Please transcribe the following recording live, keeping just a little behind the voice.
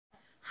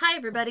Hi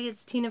everybody,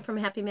 it's Tina from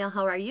Happy Mail.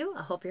 How are you?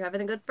 I hope you're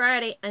having a good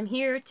Friday. I'm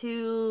here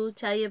to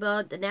tell you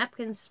about the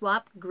Napkin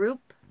Swap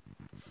Group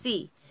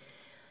C.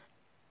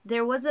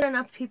 There wasn't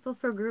enough people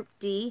for Group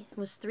D. It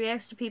was 3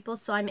 extra people,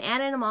 so I'm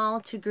adding them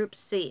all to Group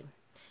C.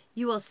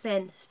 You will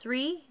send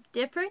 3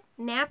 different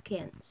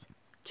napkins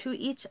to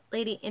each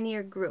lady in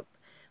your group.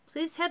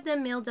 Please have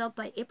them mailed out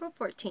by April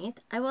 14th.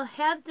 I will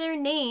have their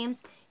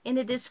names in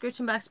the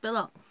description box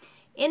below.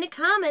 In the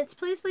comments,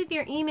 please leave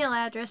your email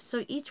address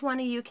so each one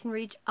of you can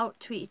reach out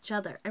to each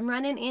other. I'm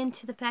running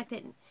into the fact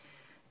that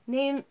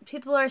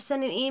people are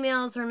sending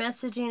emails or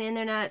messaging and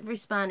they're not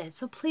responding.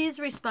 So please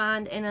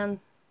respond,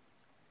 and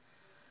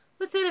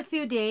within a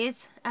few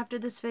days after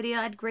this video,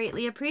 I'd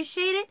greatly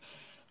appreciate it.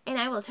 And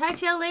I will talk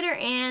to you later.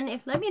 And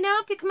let me know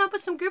if you come up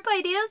with some group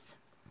ideas.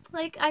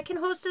 Like, I can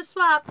host a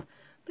swap,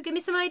 but give me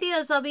some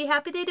ideas. I'll be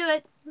happy to do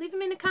it. Leave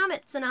them in the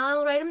comments and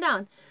I'll write them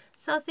down.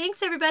 So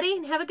thanks everybody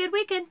and have a good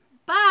weekend.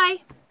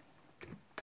 Bye.